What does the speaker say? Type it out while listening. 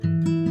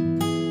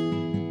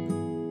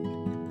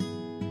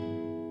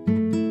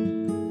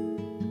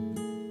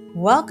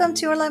Welcome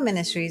to our Love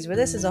Ministries, where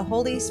this is a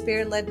Holy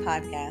Spirit-led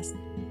podcast.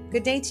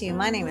 Good day to you.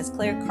 My name is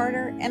Claire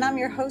Carter, and I'm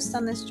your host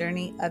on this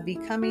journey of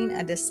becoming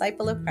a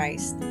disciple of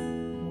Christ.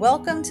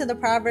 Welcome to the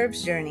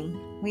Proverbs Journey.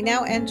 We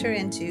now enter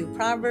into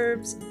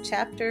Proverbs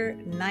Chapter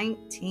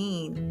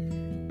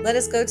 19. Let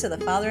us go to the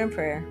Father in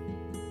prayer.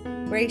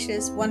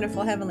 Gracious,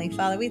 wonderful Heavenly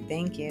Father, we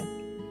thank you.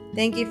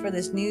 Thank you for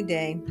this new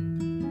day.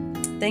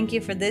 Thank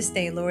you for this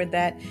day, Lord,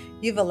 that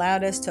you've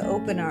allowed us to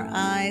open our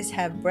eyes,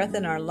 have breath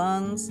in our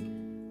lungs.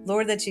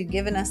 Lord, that you've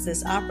given us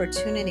this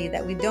opportunity,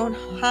 that we don't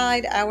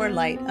hide our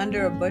light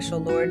under a bushel,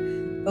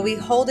 Lord, but we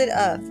hold it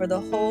up for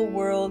the whole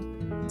world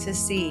to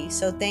see.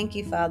 So thank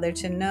you, Father,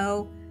 to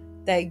know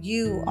that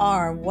you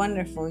are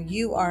wonderful,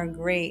 you are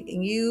great,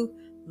 and you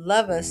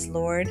love us,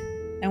 Lord.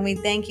 And we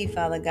thank you,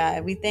 Father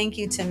God. We thank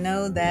you to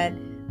know that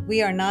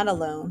we are not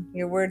alone.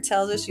 Your word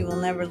tells us you will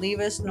never leave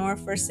us nor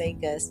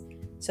forsake us.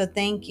 So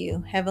thank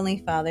you,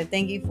 Heavenly Father.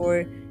 Thank you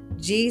for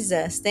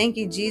Jesus. Thank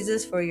you,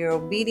 Jesus, for your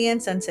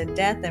obedience unto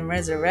death and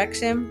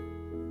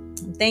resurrection.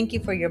 Thank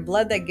you for your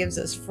blood that gives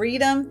us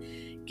freedom,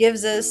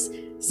 gives us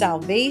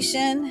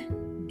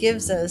salvation,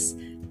 gives us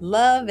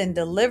love and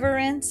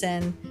deliverance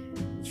and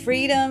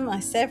freedom. I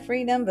said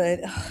freedom,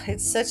 but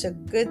it's such a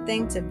good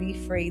thing to be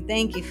free.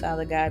 Thank you,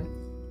 Father God.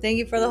 Thank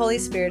you for the Holy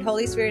Spirit.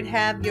 Holy Spirit,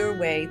 have your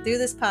way through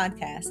this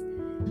podcast.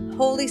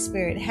 Holy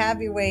Spirit,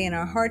 have your way in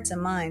our hearts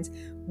and minds.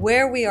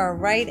 Where we are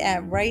right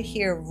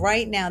here,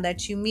 right now,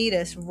 that you meet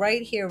us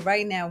right here,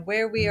 right now,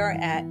 where we are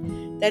at,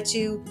 that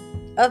you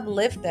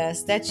uplift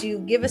us, that you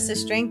give us the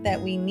strength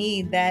that we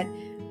need, that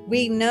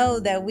we know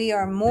that we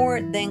are more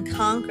than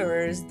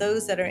conquerors,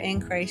 those that are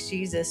in Christ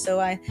Jesus. So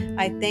I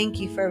thank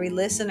you for every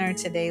listener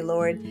today,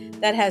 Lord,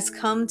 that has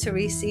come to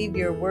receive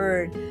your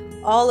word.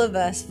 All of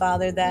us,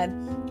 Father, that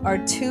are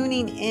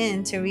tuning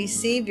in to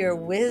receive your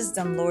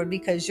wisdom, Lord,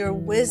 because your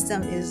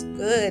wisdom is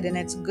good and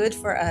it's good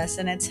for us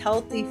and it's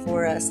healthy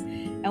for us.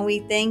 And we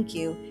thank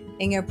you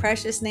in your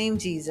precious name,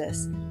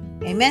 Jesus.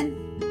 Amen.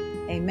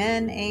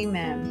 Amen.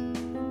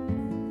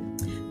 Amen.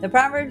 The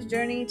Proverbs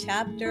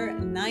Journey-Chapter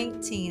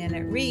 19, and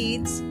it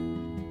reads,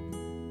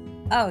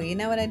 oh, you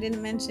know what I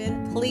didn't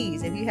mention?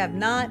 Please, if you have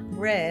not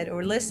read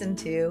or listened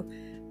to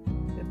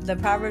the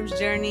Proverbs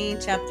Journey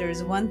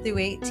chapters 1 through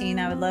 18,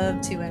 I would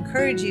love to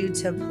encourage you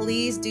to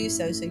please do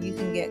so you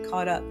can get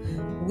caught up.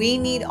 We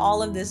need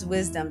all of this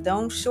wisdom.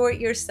 Don't short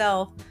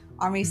yourself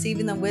on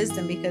receiving the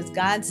wisdom, because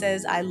God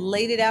says, I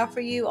laid it out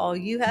for you. All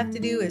you have to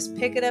do is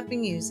pick it up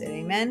and use it.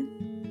 Amen.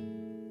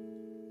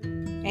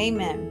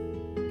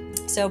 Amen.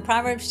 So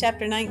Proverbs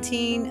chapter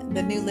 19,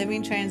 the New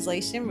Living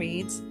Translation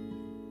reads,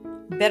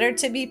 better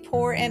to be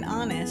poor and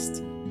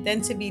honest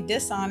than to be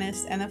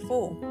dishonest and a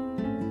fool.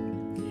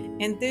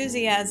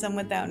 Enthusiasm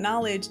without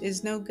knowledge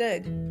is no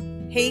good.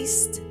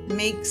 Haste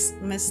makes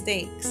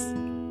mistakes.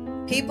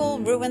 People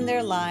ruin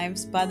their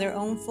lives by their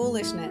own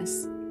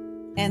foolishness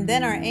and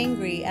then are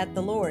angry at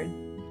the Lord.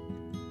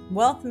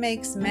 Wealth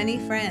makes many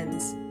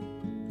friends.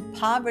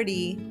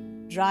 Poverty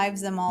drives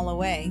them all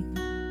away.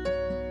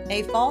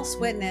 A false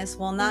witness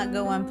will not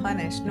go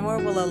unpunished, nor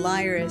will a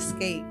liar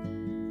escape.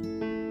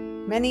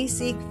 Many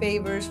seek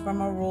favors from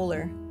a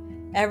ruler.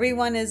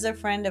 Everyone is a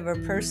friend of a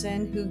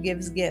person who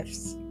gives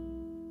gifts.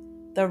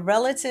 The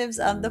relatives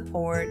of the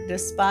poor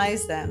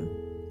despise them.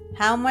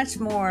 How much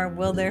more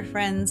will their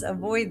friends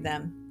avoid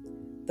them?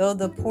 Though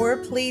the poor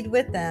plead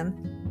with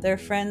them, their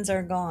friends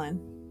are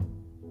gone.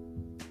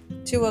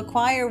 To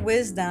acquire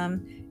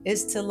wisdom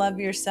is to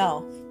love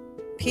yourself.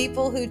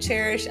 People who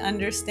cherish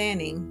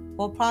understanding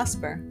will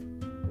prosper.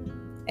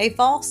 A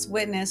false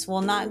witness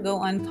will not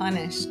go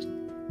unpunished,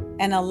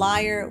 and a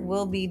liar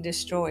will be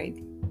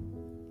destroyed.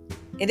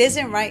 It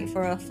isn't right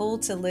for a fool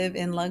to live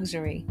in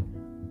luxury,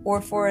 or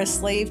for a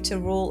slave to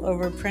rule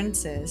over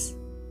princes.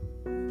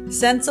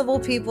 Sensible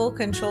people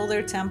control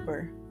their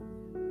temper.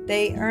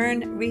 They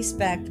earn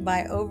respect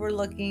by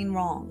overlooking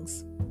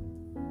wrongs.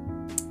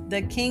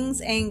 The king's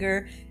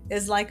anger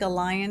is like a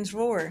lion's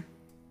roar,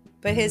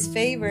 but his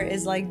favor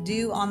is like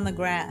dew on the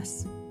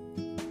grass.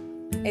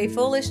 A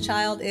foolish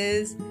child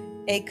is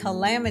a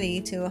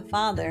calamity to a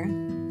father.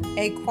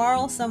 A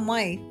quarrelsome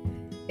wife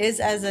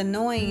is as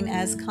annoying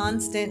as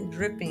constant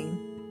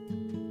dripping.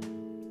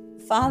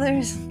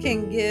 Fathers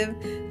can give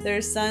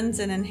their sons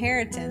an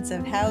inheritance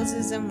of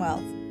houses and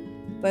wealth,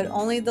 but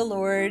only the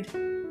Lord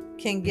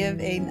can give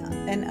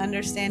an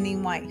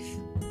understanding wife.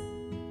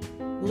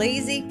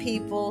 Lazy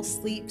people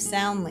sleep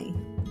soundly,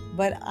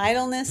 but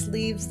idleness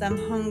leaves them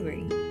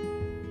hungry.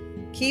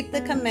 Keep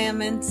the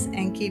commandments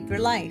and keep your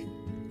life.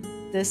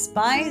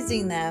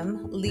 Despising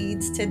them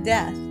leads to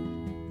death.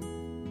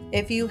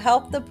 If you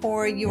help the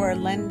poor, you are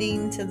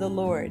lending to the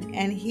Lord,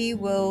 and he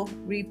will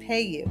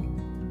repay you.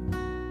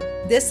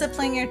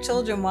 Discipline your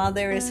children while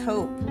there is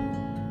hope.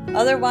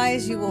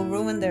 Otherwise, you will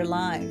ruin their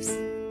lives.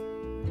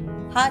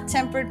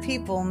 Hot-tempered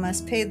people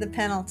must pay the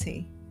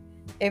penalty.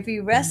 If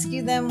you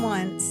rescue them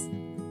once,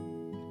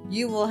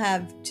 you will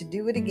have to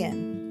do it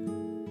again.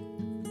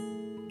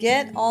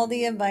 Get all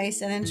the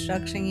advice and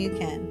instruction you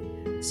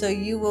can, so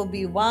you will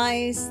be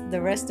wise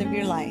the rest of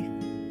your life.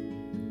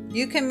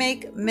 You can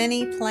make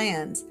many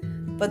plans,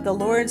 but the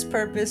Lord's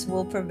purpose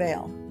will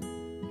prevail.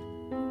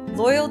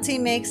 Loyalty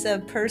makes a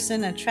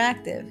person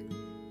attractive.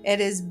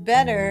 It is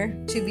better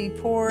to be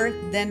poor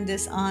than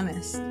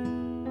dishonest.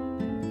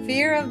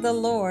 Fear of the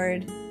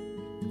Lord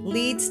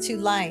leads to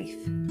life,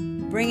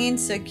 bringing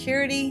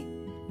security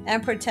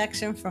and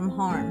protection from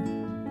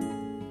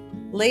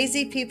harm.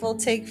 Lazy people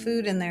take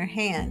food in their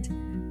hand,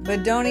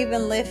 but don't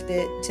even lift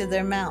it to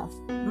their mouth.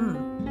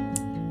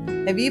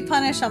 If you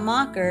punish a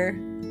mocker,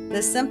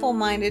 the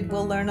simple-minded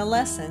will learn a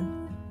lesson.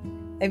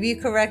 If you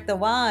correct the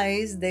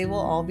wise, they will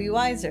all be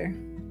wiser.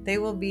 They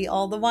will be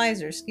all the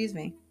wiser,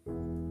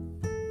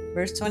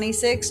 Verse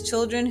 26,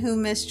 children who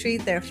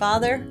mistreat their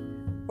father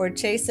or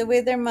chase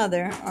away their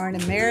mother are an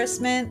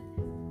embarrassment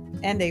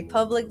and a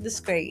public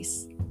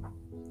disgrace.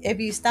 If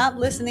you stop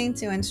listening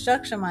to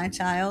instruction, my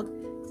child,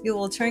 you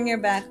will turn your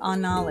back on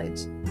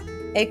knowledge.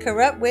 A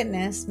corrupt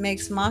witness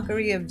makes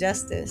mockery of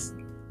justice.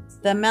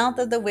 The mouth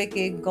of the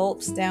wicked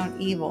gulps down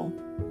evil.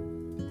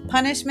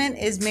 Punishment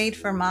is made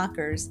for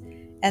mockers,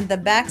 and the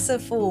backs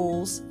of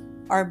fools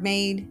are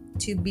made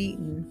to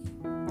beaten.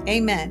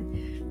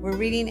 Amen. We're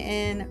reading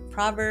in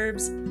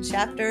Proverbs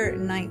chapter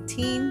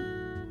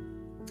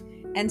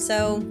 19. And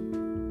so,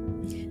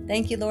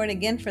 thank you, Lord,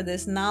 again for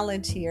this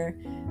knowledge here.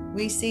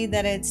 We see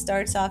that it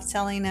starts off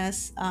telling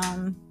us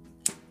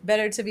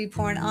better to be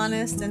poor and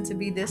honest than to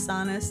be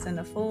dishonest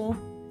and a fool.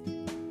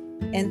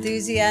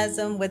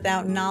 Enthusiasm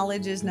without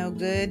knowledge is no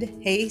good.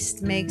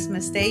 Haste makes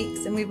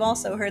mistakes. And we've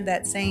also heard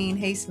that saying,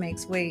 haste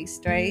makes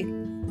waste, right?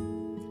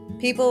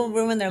 People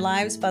ruin their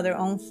lives by their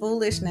own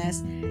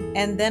foolishness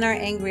and then are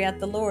angry at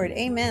the Lord.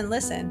 Amen.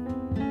 Listen,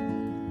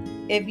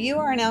 if you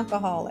are an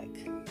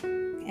alcoholic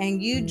and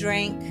you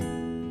drank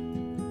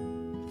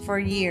for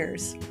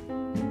years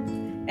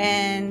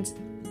and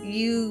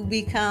you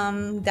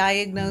become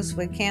diagnosed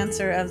with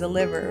cancer of the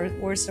liver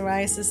or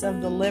cirrhosis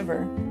of the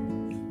liver,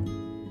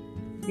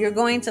 you're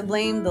going to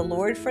blame the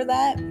Lord for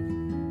that?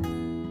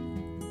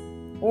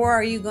 Or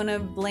are you going to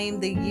blame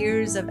the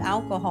years of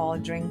alcohol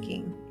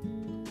drinking?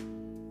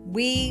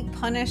 We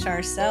punish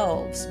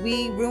ourselves.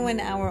 We ruin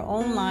our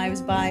own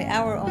lives by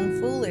our own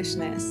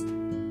foolishness.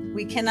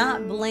 We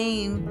cannot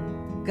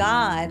blame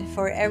God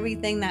for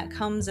everything that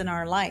comes in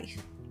our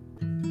life.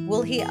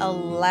 Will He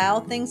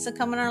allow things to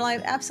come in our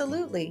life?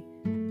 Absolutely.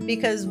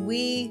 Because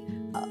we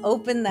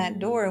opened that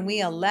door and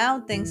we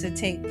allowed things to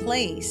take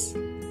place.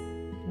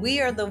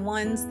 We are the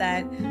ones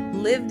that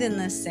lived in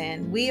the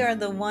sin. We are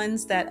the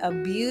ones that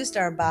abused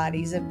our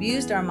bodies,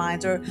 abused our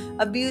minds, or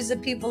abused the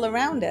people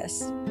around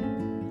us.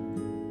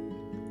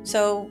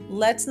 So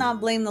let's not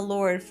blame the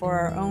Lord for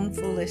our own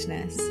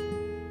foolishness.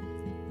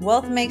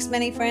 Wealth makes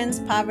many friends.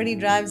 Poverty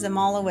drives them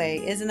all away.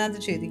 Isn't that the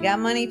truth? You got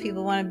money,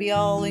 people want to be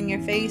all in your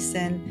face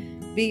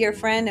and be your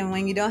friend. And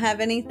when you don't have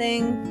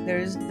anything,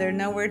 they're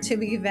nowhere to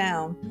be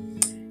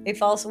found. A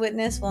false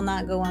witness will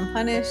not go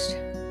unpunished,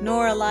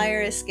 nor a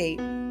liar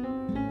escape.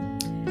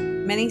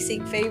 Many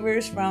seek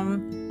favors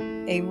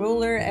from a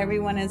ruler.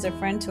 Everyone is a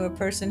friend to a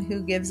person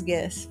who gives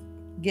gifts.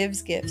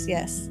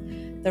 Yes.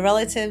 The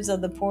relatives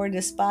of the poor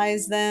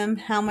despise them.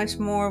 How much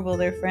more will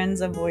their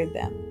friends avoid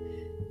them?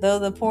 Though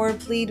the poor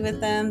plead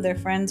with them, their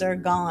friends are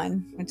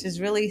gone, which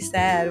is really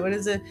sad.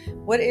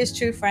 What is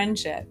true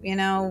friendship?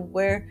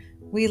 Where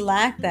we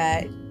lack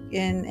that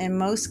in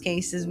most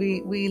cases.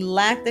 We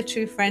lack the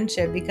true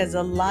friendship because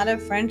a lot of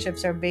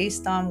friendships are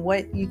based on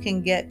what you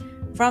can get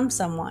from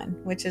someone,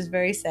 which is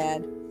very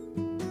sad.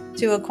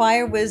 To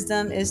acquire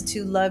wisdom is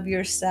to love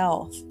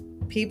yourself.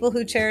 People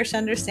who cherish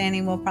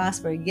understanding will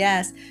prosper.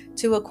 Yes,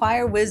 to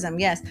acquire wisdom.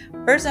 Yes,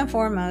 first and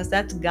foremost,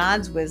 that's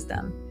God's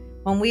wisdom.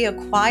 When we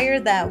acquire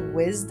that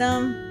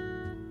wisdom,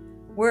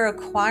 we're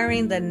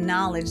acquiring the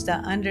knowledge, the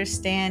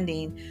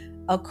understanding,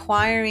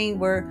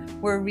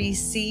 we're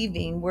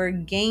receiving, we're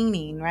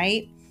gaining,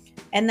 right?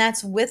 And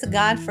that's with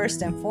God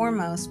first and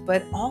foremost.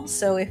 But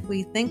also, if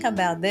we think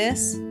about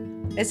this,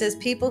 it says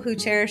people who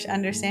cherish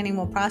understanding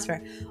will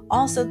prosper.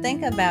 Also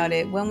think about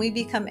it. When we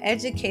become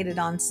educated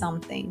on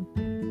something,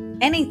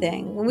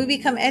 anything, when we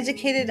become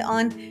educated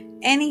on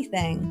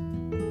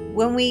anything,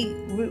 when we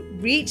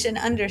reach an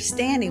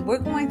understanding, we're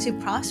going to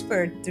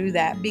prosper through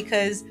that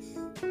because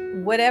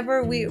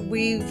whatever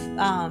we've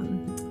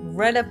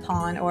read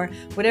upon or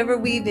whatever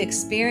we've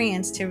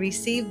experienced to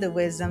receive the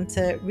wisdom,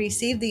 to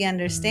receive the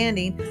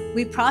understanding,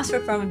 we prosper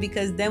from it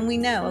because then we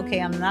know,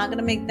 okay, I'm not going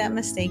to make that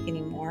mistake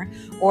anymore,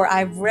 or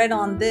I've read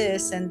on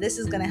this and this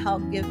is going to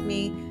help give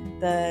me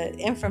the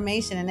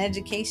information and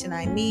education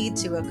I need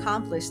to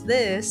accomplish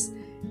this.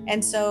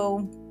 And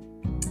so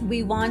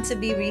we want to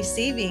be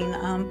receiving,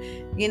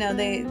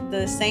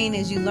 the saying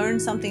is you learn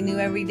something new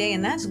every day,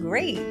 and that's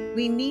great.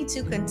 We need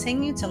to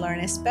continue to learn,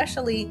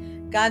 especially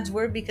God's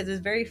word, because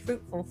it's very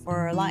fruitful for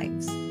our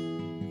lives.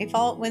 A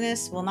false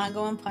witness will not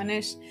go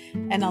unpunished,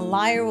 and a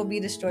liar will be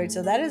destroyed.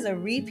 So that is a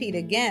repeat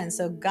again.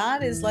 So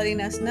God is letting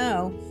us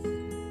know.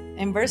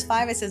 In verse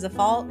 5, it says, a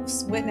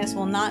false witness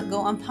will not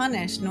go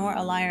unpunished, nor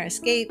a liar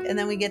escape. And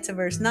then we get to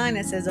verse 9,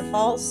 it says, a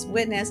false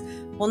witness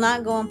will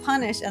not go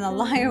unpunished, and a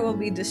liar will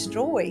be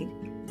destroyed.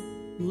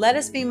 Let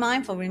us be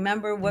mindful.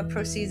 Remember what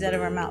proceeds out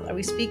of our mouth. Are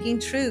we speaking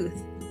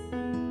truth?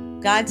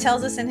 God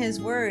tells us in his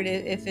word,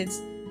 if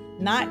it's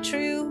not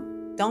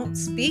true, don't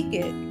speak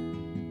it.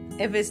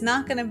 If it's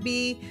not going to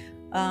be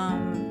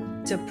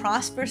to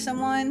prosper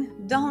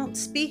someone, don't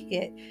speak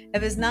it.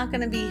 If it's not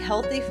going to be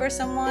healthy for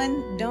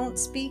someone, don't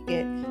speak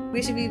it.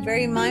 We should be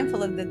very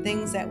mindful of the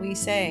things that we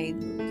say,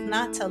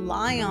 not to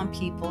lie on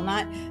people,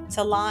 not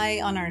to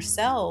lie on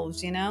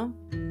ourselves,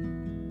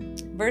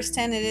 Verse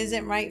 10, it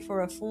isn't right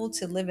for a fool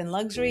to live in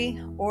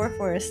luxury or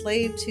for a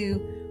slave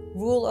to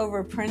rule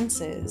over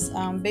princes.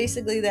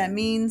 Basically, that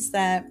means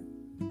that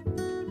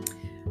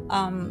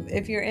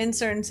if you're in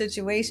certain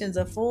situations,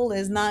 a fool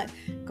is not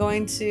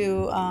going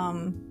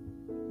to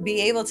be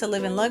able to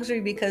live in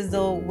luxury because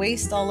they'll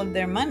waste all of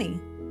their money.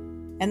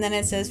 And then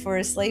it says for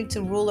a slave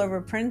to rule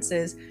over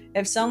princes.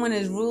 If someone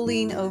is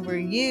ruling over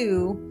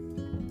you,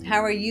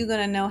 how are you going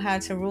to know how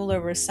to rule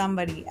over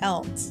somebody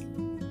else?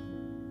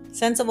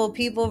 Sensible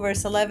people,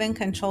 verse 11,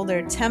 control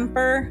their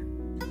temper.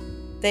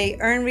 They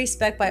earn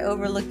respect by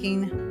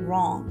overlooking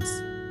wrongs.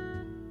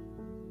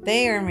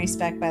 They earn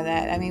respect by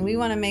that. I mean, we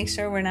want to make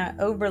sure we're not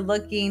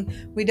overlooking.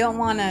 We don't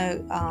want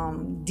to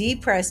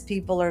depress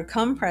people or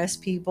compress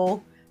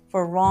people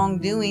for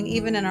wrongdoing.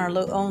 Even in our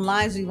own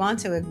lives, we want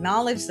to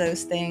acknowledge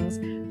those things,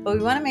 but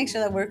we want to make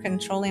sure that we're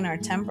controlling our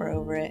temper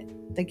over it.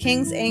 The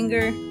king's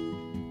anger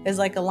is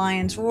like a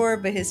lion's roar,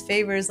 but his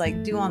favor is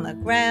like dew on the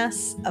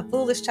grass. A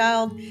foolish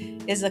child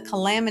is a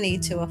calamity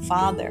to a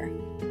father.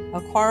 A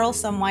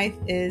quarrelsome wife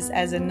is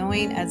as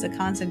annoying as a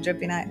constant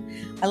dripping. I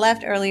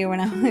laughed earlier when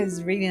I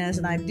was reading this,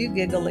 and I do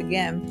giggle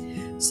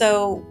again.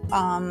 So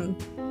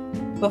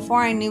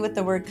before I knew what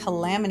the word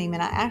calamity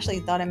meant, I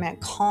actually thought it meant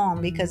calm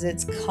because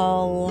it's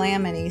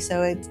calamity.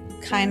 So it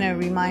kind of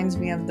reminds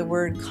me of the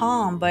word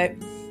calm, but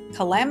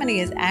calamity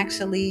is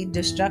actually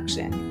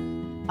destruction.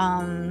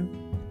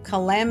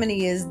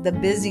 Calamity is the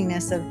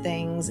busyness of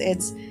things.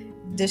 It's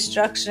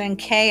destruction,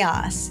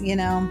 chaos,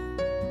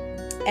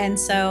 And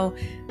so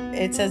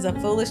it says a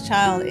foolish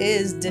child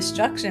is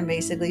destruction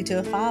basically to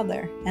a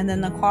father. And then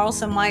the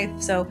quarrelsome wife,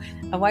 so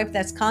a wife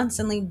that's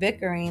constantly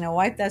bickering, a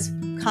wife that's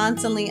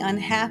constantly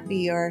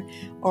unhappy or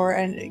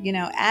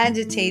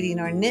agitating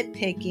or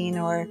nitpicking,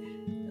 or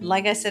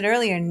like I said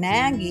earlier,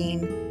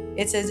 nagging.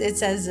 It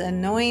says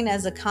annoying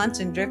as a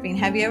constant dripping.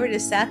 Have you ever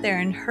just sat there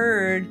and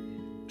heard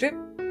drip,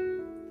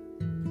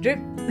 drip,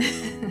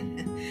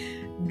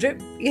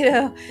 drip,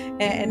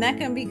 and that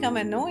can become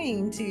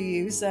annoying to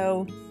you.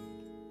 So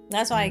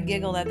that's why I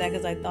giggled at that,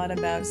 because I thought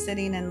about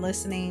sitting and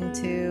listening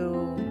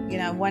to,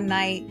 one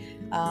night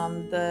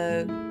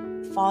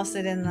the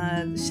faucet in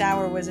the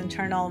shower wasn't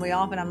turned all the way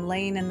off, and I'm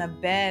laying in the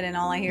bed and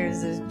all I hear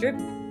is this drip,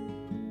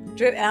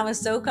 drip. And I was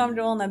so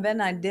comfortable in the bed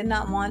and I did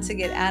not want to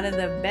get out of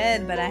the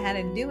bed, but I had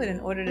to do it in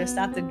order to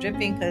stop the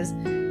dripping, because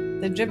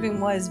the dripping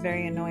was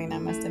very annoying, I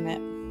must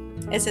admit.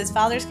 It says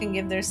fathers can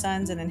give their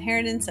sons an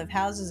inheritance of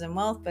houses and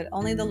wealth, but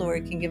only the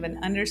Lord can give an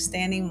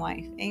understanding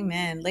wife.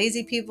 Amen.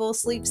 Lazy people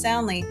sleep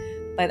soundly,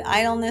 but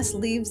idleness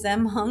leaves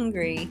them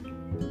hungry.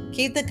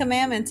 Keep the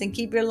commandments and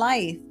keep your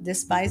life.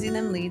 Despising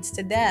them leads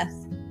to death.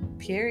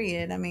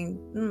 Period. I mean,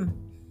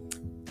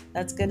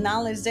 that's good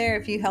knowledge there.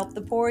 If you help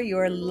the poor, you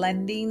are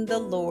lending to the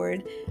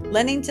Lord,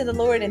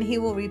 and he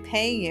will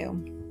repay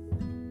you.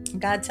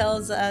 God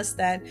tells us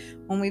that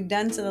when we've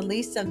done to the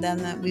least of them,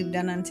 that we've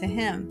done unto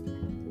him.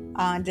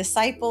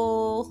 Discipline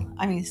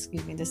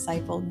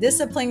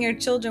your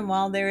children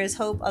while there is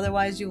hope,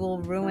 otherwise you will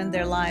ruin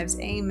their lives.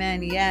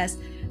 Amen. Yes,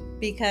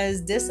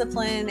 because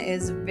discipline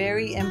is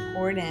very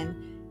important.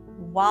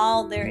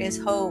 While there is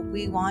hope,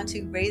 we want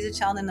to raise a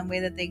child in the way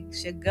that they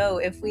should go.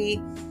 If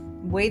we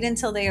wait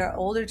until they are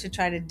older to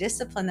try to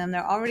discipline them,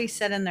 they're already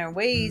set in their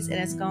ways, and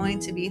it's going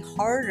to be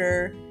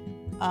harder.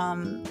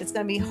 It's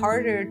going to be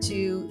harder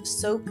to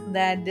soak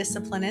that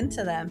discipline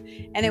into them,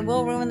 and it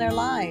will ruin their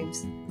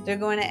lives. They're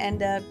going to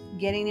end up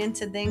getting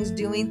into things,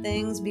 doing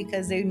things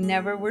because they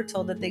never were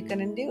told that they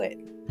couldn't do it.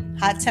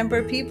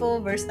 Hot-tempered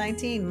people, verse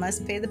 19,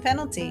 must pay the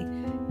penalty.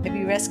 If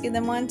you rescue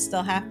them once,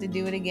 they'll have to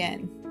do it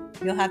again.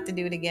 You'll have to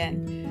do it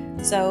again.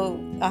 So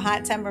a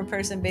hot-tempered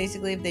person,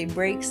 basically, if they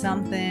break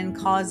something,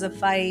 cause a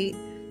fight,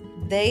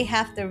 they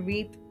have to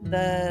reap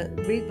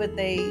what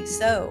they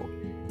sow.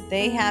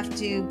 They have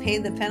to pay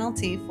the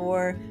penalty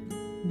for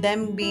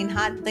them being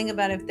hot. Think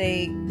about if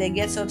they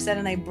get so upset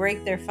and they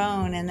break their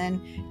phone, and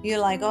then you're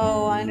like,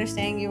 oh, I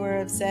understand you were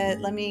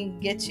upset, let me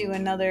get you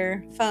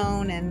another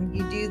phone, and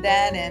you do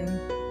that, and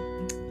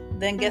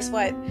then guess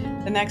what?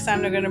 The next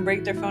time they're going to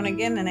break their phone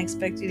again and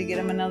expect you to get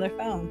them another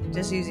phone.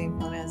 Just using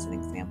phone as an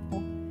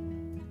example.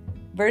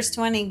 Verse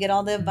 20, get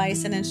all the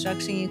advice and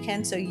instruction you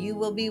can so you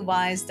will be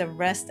wise the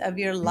rest of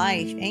your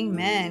life.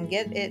 Amen.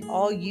 Get it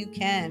all you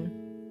can.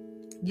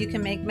 You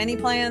can make many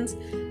plans,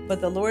 but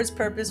the Lord's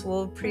purpose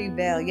will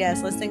prevail.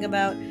 Yes, let's think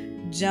about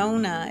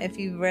Jonah. If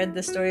you've read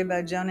the story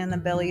about Jonah in the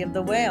belly of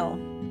the whale,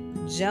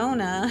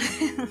 Jonah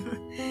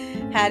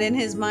had in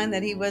his mind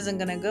that he wasn't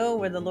going to go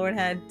where the Lord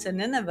had to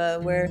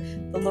Nineveh, where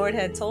the Lord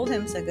had told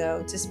him to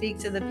go, to speak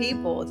to the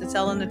people, to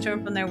tell them to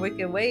turn from their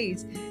wicked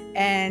ways.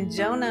 And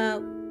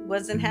Jonah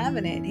wasn't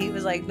having it. He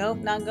was like, nope,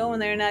 not going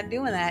there, not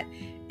doing that.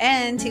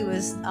 And he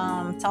was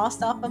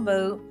tossed off a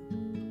boat,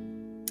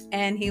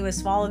 and he was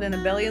swallowed in the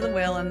belly of the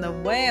whale, and the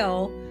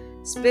whale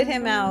spit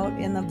him out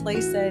in the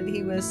place that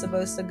he was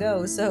supposed to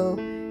go. So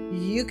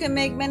you can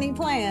make many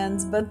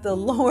plans, but the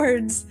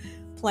Lord's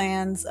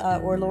plans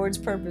or Lord's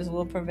purpose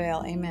will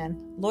prevail. Amen.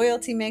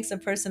 Loyalty makes a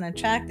person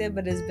attractive,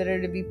 but it's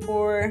better to be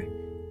poor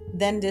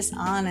than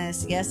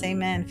dishonest. Yes,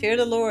 amen. Fear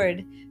the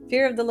Lord.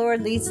 Fear of the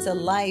Lord leads to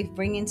life,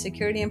 bringing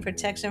security and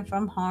protection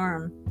from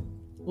harm.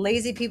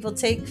 Lazy people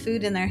take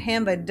food in their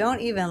hand, but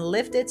don't even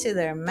lift it to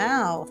their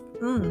mouth.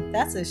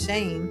 That's a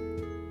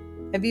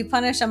shame. If you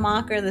punish a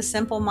mocker, the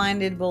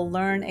simple-minded will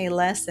learn a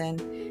lesson.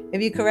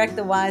 If you correct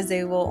the wise,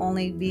 they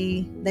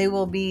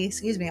will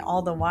be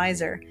all the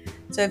wiser.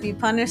 So if you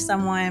punish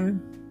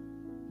someone,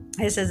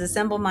 it says the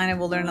simple-minded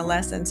will learn a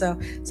lesson. So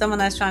someone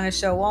that's trying to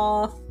show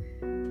off,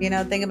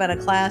 think about a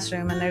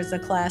classroom and there's a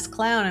class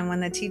clown, and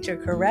when the teacher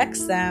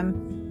corrects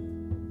them,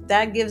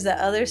 that gives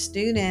the other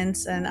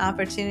students an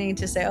opportunity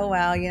to say, oh,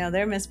 wow,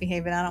 they're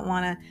misbehaving. I don't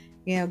want to,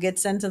 get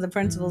sent to the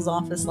principal's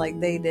office like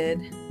they did.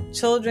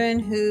 Children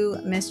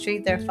who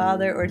mistreat their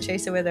father or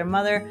chase away their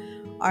mother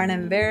are an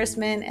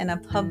embarrassment and a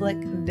public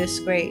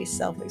disgrace.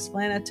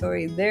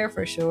 Self-explanatory there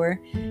for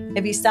sure.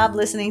 If you stop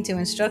listening to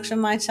instruction,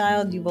 my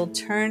child, you will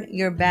turn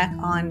your back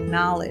on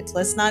knowledge.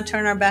 Let's not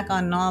turn our back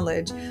on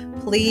knowledge.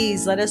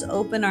 Please let us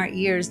open our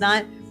ears,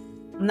 not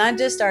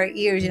just our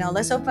ears,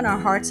 let's open our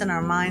hearts and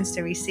our minds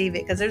to receive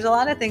it, because there's a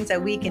lot of things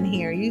that we can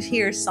hear. You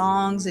hear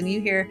songs and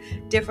you hear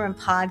different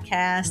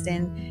podcasts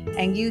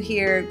and you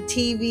hear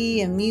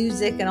TV and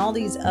music and all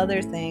these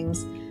other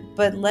things.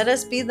 But let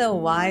us be the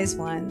wise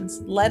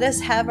ones. Let us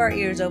have our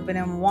ears open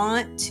and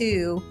want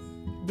to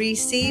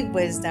receive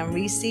wisdom,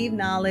 receive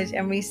knowledge,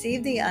 and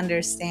receive the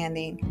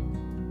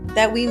understanding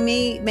that we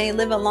may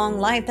live a long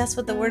life. That's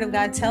what the Word of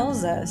God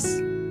tells us.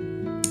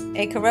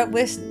 A corrupt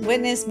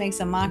witness makes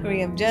a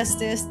mockery of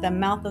justice. The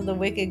mouth of the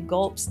wicked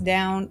gulps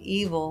down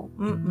evil.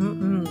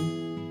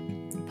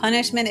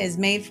 Punishment is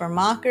made for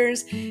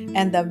mockers,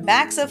 and the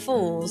backs of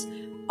fools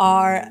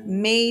are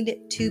made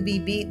to be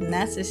beaten.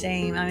 That's a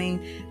shame.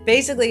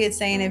 Basically it's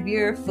saying if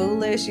you're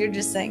foolish, you're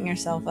just setting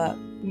yourself up.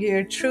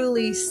 You're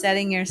truly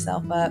setting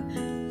yourself up.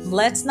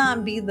 Let's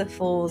not be the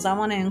fools. I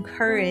want to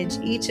encourage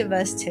each of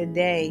us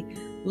today.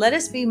 Let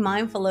us be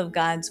mindful of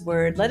God's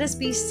word. Let us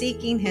be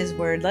seeking his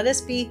word. Let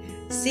us be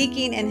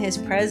seeking in his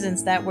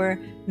presence, that we're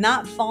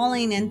not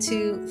falling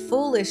into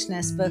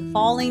foolishness, but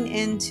falling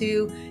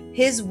into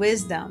his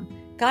wisdom.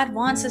 God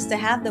wants us to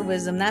have the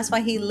wisdom. That's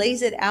why he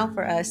lays it out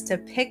for us to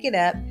pick it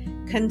up,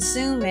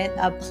 consume it,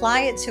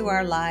 apply it to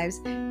our lives,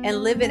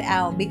 and live it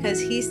out,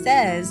 because he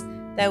says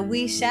that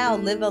we shall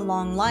live a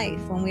long life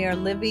when we are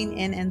living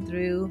in and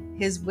through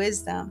his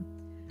wisdom.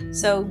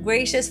 So,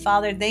 gracious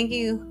Father, thank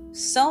you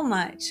so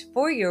much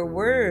for your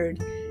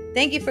word.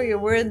 Thank you for your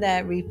word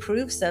that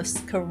reproofs us,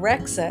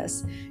 corrects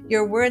us,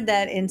 your word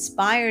that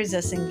inspires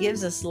us and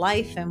gives us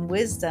life and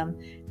wisdom.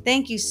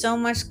 Thank you so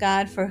much,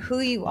 God, for who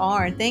you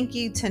are. Thank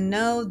you to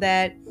know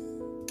that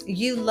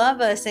you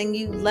love us and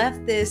you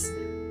left this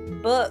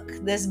book,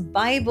 this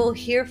Bible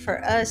here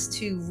for us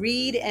to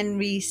read and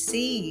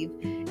receive.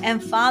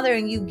 And Father,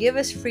 and you give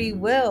us free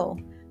will.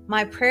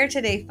 My prayer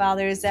today,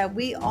 Father, is that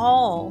we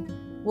all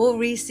will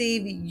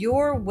receive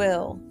your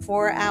will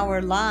for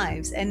our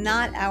lives and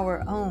not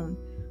our own.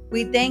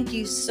 We thank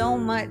you so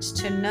much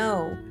to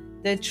know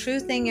the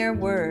truth in your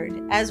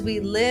word as we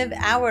live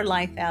our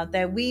life out,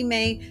 that we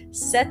may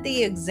set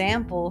the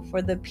example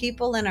for the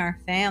people in our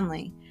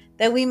family,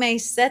 that we may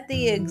set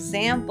the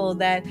example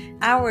that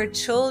our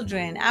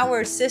children,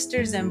 our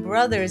sisters and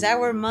brothers,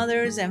 our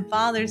mothers and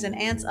fathers and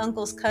aunts,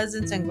 uncles,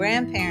 cousins and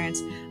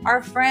grandparents,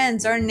 our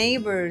friends, our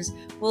neighbors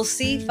will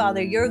see,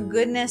 Father, your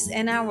goodness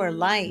in our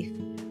life,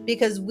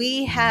 because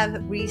we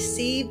have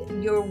received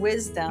your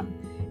wisdom.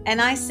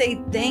 And I say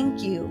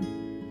thank you.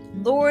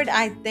 Lord,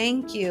 I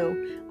thank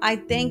you. I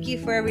thank you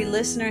for every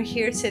listener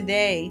here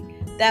today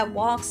that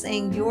walks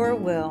in your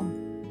will.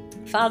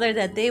 Father,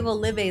 that they will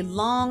live a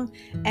long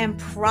and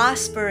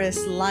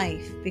prosperous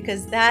life,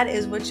 because that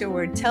is what your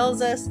word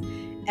tells us.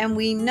 And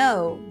we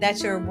know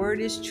that your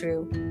word is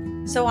true.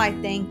 So I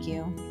thank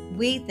you.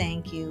 We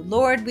thank you.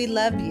 Lord, we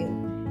love you.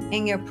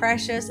 In your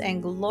precious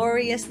and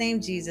glorious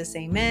name, Jesus,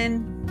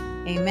 amen.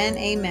 Amen.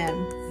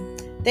 Amen.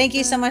 Thank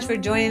you so much for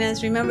joining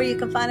us. Remember, you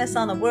can find us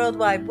on the World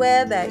Wide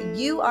Web at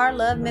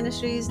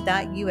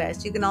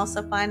youarelovedministries.us. You can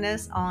also find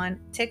us on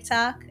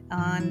TikTok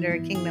under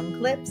Kingdom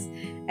Clips.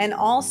 And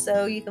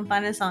also you can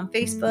find us on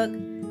Facebook.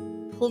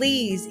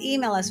 Please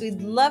email us.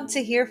 We'd love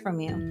to hear from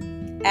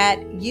you at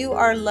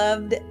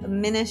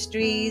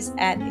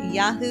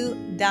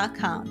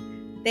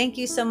youarelovedministries@yahoo.com. Thank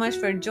you so much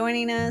for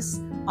joining us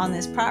on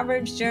this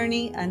Proverbs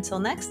journey. Until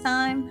next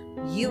time,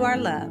 you are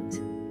loved.